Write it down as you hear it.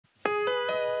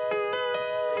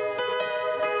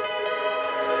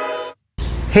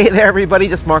Hey there everybody,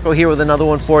 just Marco here with another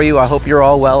one for you. I hope you're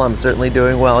all well. I'm certainly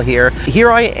doing well here.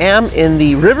 Here I am in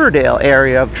the Riverdale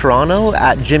area of Toronto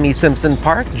at Jimmy Simpson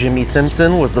Park. Jimmy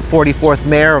Simpson was the 44th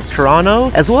mayor of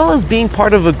Toronto, as well as being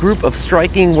part of a group of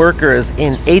striking workers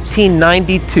in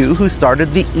 1892 who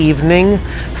started the Evening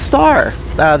Star.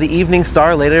 The Evening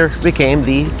Star later became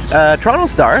the Toronto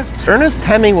Star. Ernest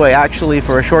Hemingway actually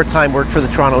for a short time worked for the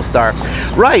Toronto Star.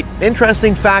 Right,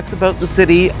 interesting facts about the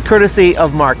city, courtesy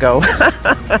of Marco.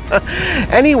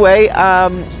 Anyway,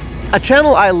 a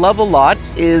channel I love a lot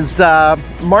is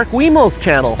Mark Wiemels'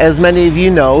 channel. As many of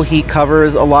you know, he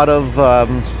covers a lot of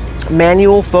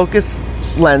manual focus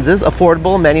lenses,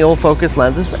 affordable manual focus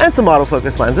lenses, and some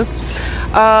autofocus lenses.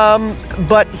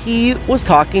 But he was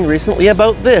talking recently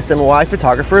about this and why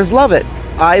photographers love it.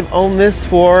 I've owned this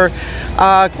for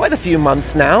quite a few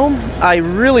months now. I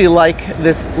really like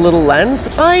this little lens.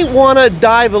 I want to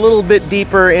dive a little bit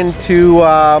deeper into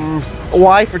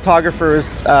why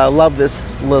photographers love this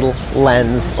little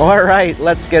lens. All right,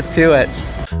 let's get to it.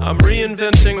 I'm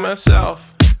reinventing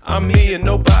myself. I'm me and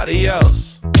nobody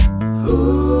else.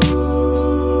 Ooh,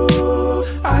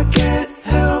 I can't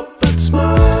help but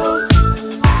smile.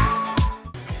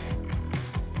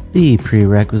 The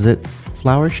prerequisite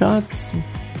flower shots.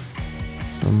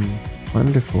 Some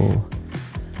wonderful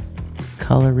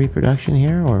color reproduction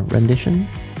here, or rendition.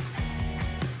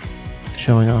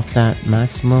 Showing off that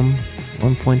maximum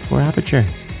 1.4 aperture.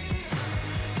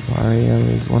 Barrio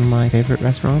is one of my favorite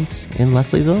restaurants in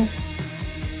Leslieville.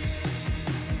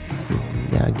 This is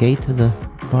the gate to the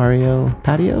Barrio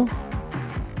patio,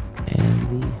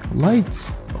 and the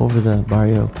lights over the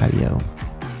Barrio patio.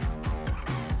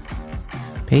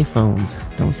 Payphones,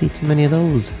 don't see too many of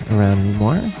those around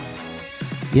anymore.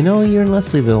 You know you're in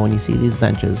Leslieville when you see these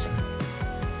benches.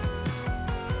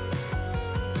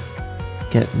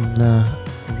 Getting a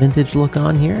vintage look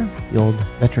on here, the old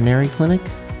veterinary clinic.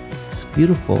 It's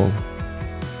beautiful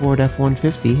Ford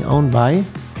F-150 owned by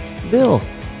Bill.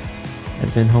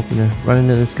 I've been hoping to run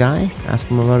into this guy, ask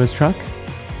him about his truck.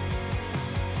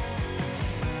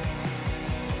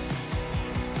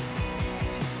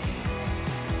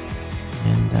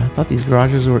 And I thought these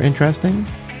garages were interesting.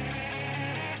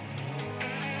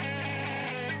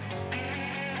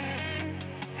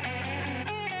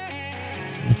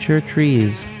 Mature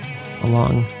trees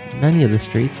along many of the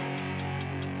streets.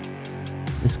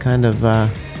 This kind of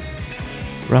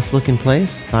rough looking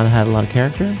place, thought it had a lot of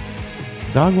character.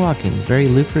 Dog walking, very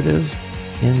lucrative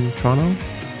in Toronto.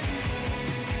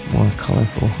 More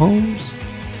colorful homes.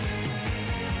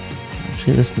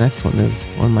 Actually, this next one is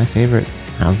one of my favorite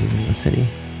houses in the city.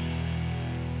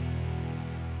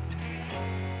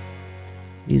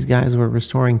 These guys were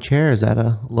restoring chairs at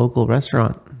a local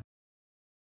restaurant.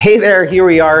 Hey there, here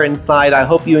we are inside. I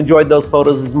hope you enjoyed those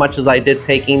photos as much as I did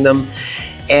taking them.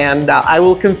 And I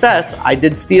will confess, I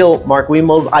did steal Mark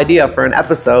Wiemels' idea for an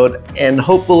episode, and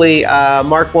hopefully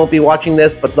Mark won't be watching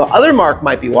this, but the other Mark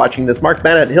might be watching this. Mark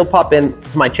Bennett, he'll pop in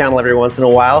to my channel every once in a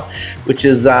while, which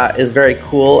is very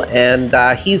cool, and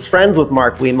he's friends with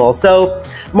Mark Wiemels. So,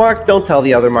 Mark, don't tell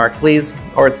the other Mark, please,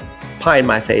 or it's pie in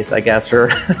my face, I guess,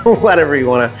 or whatever you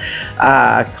want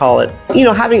to call it. You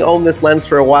know, having owned this lens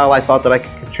for a while, I thought that I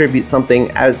could contribute something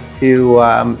as to,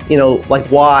 you know, like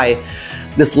why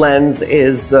this lens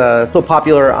is so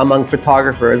popular among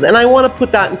photographers. And I want to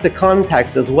put that into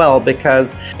context as well,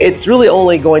 because it's really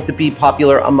only going to be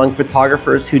popular among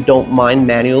photographers who don't mind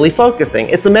manually focusing.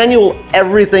 It's a manual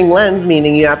everything lens,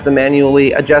 meaning you have to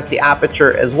manually adjust the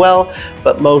aperture as well,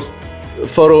 but most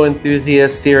photo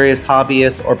enthusiasts, serious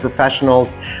hobbyists, or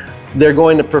professionals, they're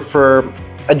going to prefer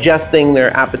adjusting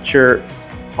their aperture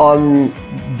on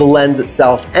the lens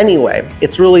itself anyway.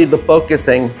 It's really the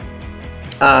focusing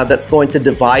that's going to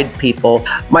divide people.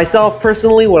 Myself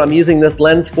personally, what I'm using this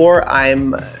lens for,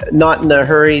 I'm not in a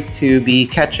hurry to be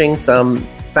catching some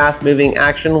fast-moving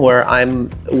action where I'm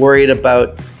worried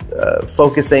about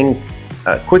focusing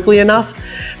quickly enough.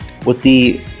 With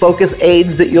the focus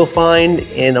aids that you'll find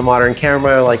in a modern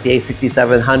camera like the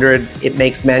A6700, it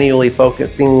makes manually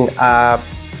focusing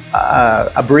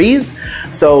a breeze,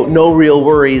 so no real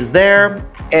worries there.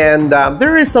 And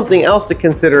there is something else to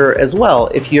consider as well.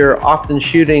 If you're often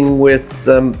shooting with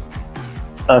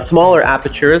smaller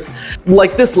apertures,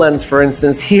 like this lens for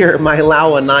instance here, my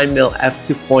Laowa 9mm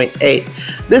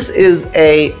f2.8. This is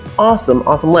a awesome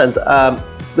lens.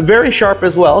 Very sharp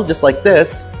as well, just like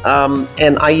this.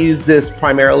 And I use this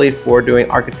primarily for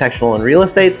doing architectural and real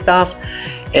estate stuff.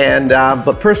 And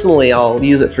but personally, I'll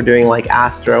use it for doing like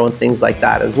astro and things like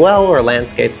that as well, or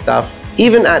landscape stuff.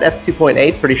 Even at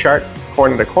f2.8, pretty sharp,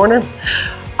 corner to corner.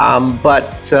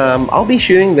 But I'll be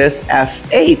shooting this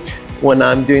f8 when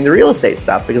I'm doing the real estate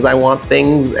stuff, because I want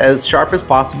things as sharp as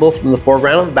possible from the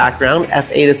foreground and the background.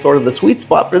 F8 is sort of the sweet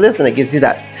spot for this, and it gives you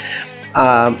that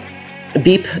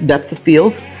deep depth of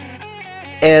field.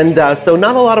 And so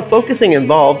not a lot of focusing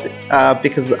involved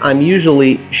because I'm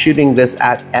usually shooting this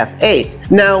at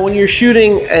f8. Now, when you're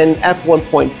shooting an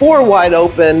f1.4 wide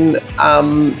open,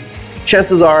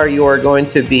 chances are you're going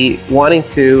to be wanting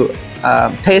to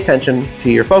pay attention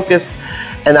to your focus,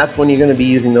 and that's when you're going to be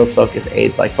using those focus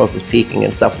aids like focus peaking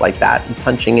and stuff like that, and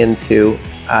punching into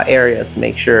areas to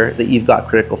make sure that you've got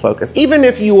critical focus. Even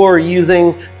if you are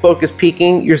using focus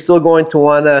peaking, you're still going to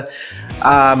want to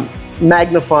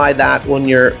magnify that when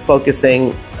you're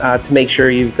focusing to make sure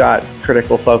you've got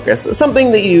critical focus.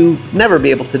 Something that you never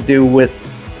be able to do with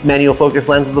manual focus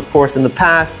lenses, of course, in the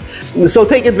past. So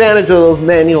take advantage of those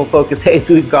manual focus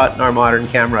aids we've got in our modern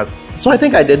cameras. So I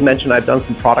think I did mention I've done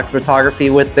some product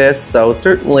photography with this. So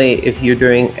certainly if you're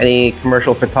doing any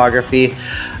commercial photography,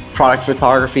 product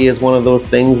photography is one of those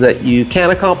things that you can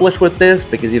accomplish with this,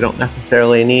 because you don't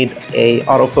necessarily need a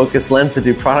autofocus lens to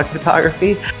do product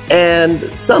photography. And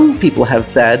some people have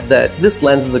said that this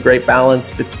lens is a great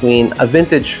balance between a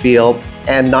vintage feel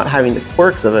and not having the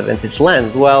quirks of a vintage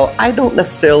lens. Well, I don't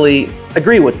necessarily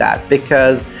agree with that,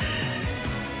 because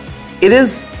it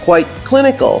is quite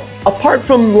clinical. Apart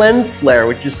from lens flare,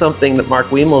 which is something that Mark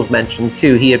Wiemels mentioned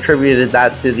too, he attributed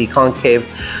that to the concave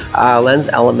lens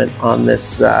element on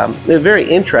this. Very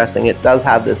interesting, it does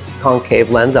have this concave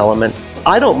lens element.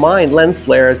 I don't mind lens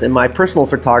flares in my personal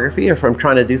photography if I'm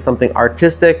trying to do something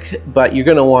artistic, but you're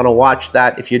going to want to watch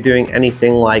that if you're doing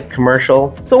anything like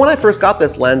commercial. So when I first got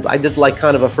this lens, I did like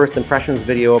kind of a first impressions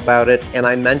video about it, and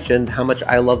I mentioned how much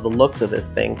I love the looks of this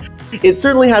thing. It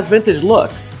certainly has vintage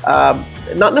looks.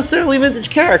 Not necessarily vintage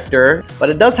character, but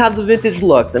it does have the vintage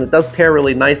looks, and it does pair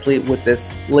really nicely with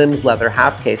this limbs leather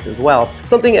half case as well.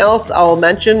 Something else I'll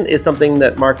mention is something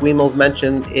that Mark Wiemels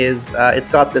mentioned is it's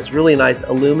got this really nice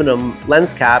aluminum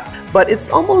lens cap, but it's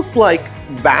almost like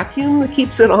vacuum that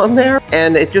keeps it on there,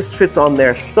 and it just fits on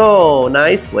there so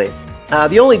nicely.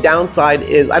 The only downside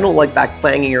is I don't like that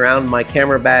clanging around my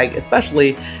camera bag,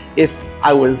 especially if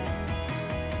I was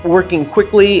working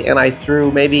quickly and I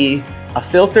threw maybe a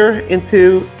filter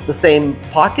into the same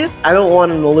pocket. I don't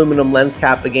want an aluminum lens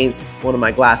cap against one of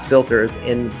my glass filters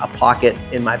in a pocket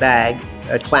in my bag,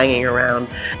 clanging around.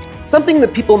 Something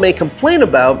that people may complain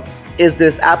about is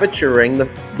this aperture ring.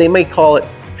 They may call it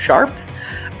sharp.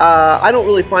 I don't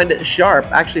really find it sharp.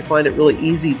 I actually find it really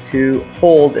easy to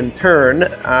hold and turn,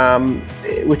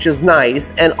 which is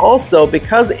nice. And also,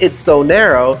 because it's so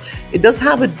narrow, it does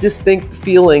have a distinct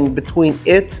feeling between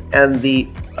it and the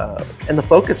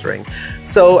focus ring.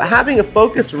 So having a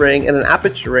focus ring and an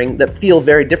aperture ring that feel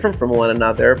very different from one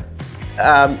another,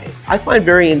 I find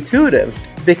very intuitive,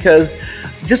 because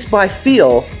just by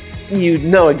feel, you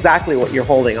know exactly what you're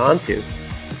holding on to.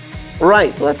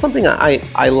 Right, so that's something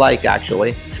I like,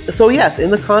 actually. So yes, in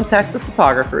the context of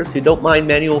photographers who don't mind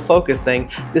manual focusing,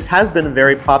 this has been a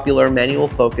very popular manual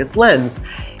focus lens.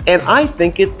 And I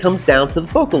think it comes down to the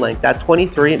focal length, that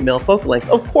 23mm focal length.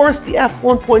 Of course, the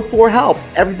f1.4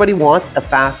 helps. Everybody wants a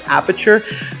fast aperture,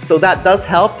 so that does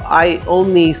help. I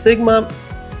own the Sigma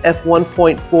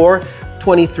f1.4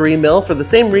 23mm for the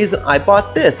same reason I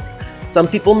bought this. Some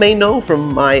people may know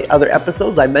from my other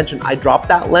episodes, I mentioned I dropped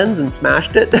that lens and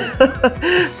smashed it.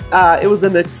 It was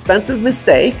an expensive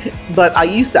mistake, but I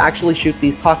used to actually shoot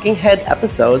these talking head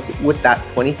episodes with that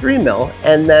 23mm.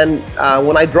 And then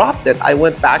when I dropped it, I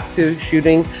went back to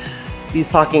shooting these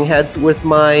talking heads with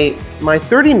my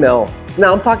 30mm.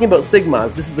 Now I'm talking about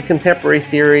Sigmas. This is the Contemporary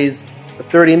Series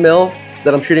 30mm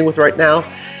that I'm shooting with right now.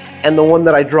 And the one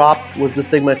that I dropped was the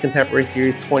Sigma Contemporary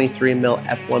Series 23mm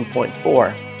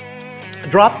f1.4.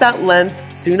 Dropped that lens.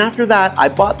 Soon after that, I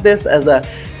bought this as an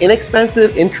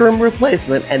inexpensive interim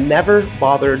replacement and never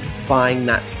bothered buying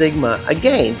that Sigma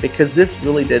again, because this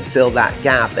really did fill that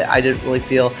gap. I didn't really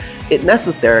feel it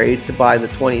necessary to buy the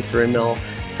 23mm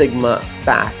Sigma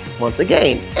back once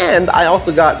again. And I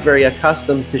also got very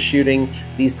accustomed to shooting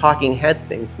these talking head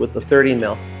things with the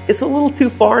 30mm. It's a little too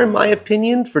far, in my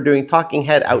opinion, for doing talking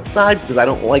head outside, because I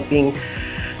don't like being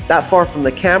that far from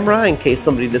the camera in case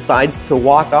somebody decides to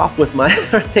walk off with my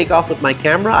take off with my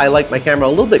camera. I like my camera a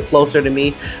little bit closer to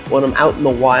me when I'm out in the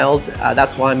wild.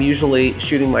 That's why I'm usually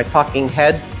shooting my talking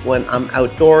head when I'm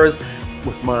outdoors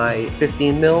with my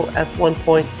 15mm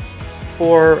f1.4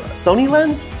 Sony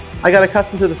lens. I got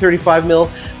accustomed to the 35mm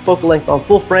focal length on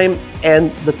full frame,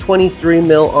 and the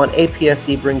 23mm on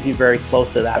APS-C brings you very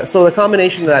close to that. So the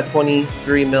combination of that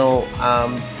 23mm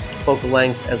focal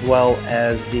length as well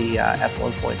as the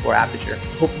f1.4 aperture.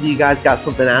 Hopefully you guys got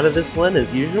something out of this one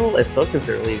as usual. If so,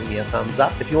 consider leaving me a thumbs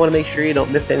up. If you want to make sure you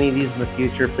don't miss any of these in the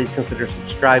future, please consider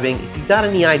subscribing. If you've got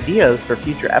any ideas for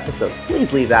future episodes,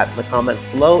 please leave that in the comments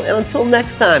below. And until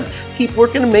next time, keep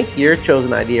working to make your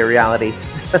chosen idea a reality.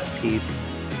 Peace.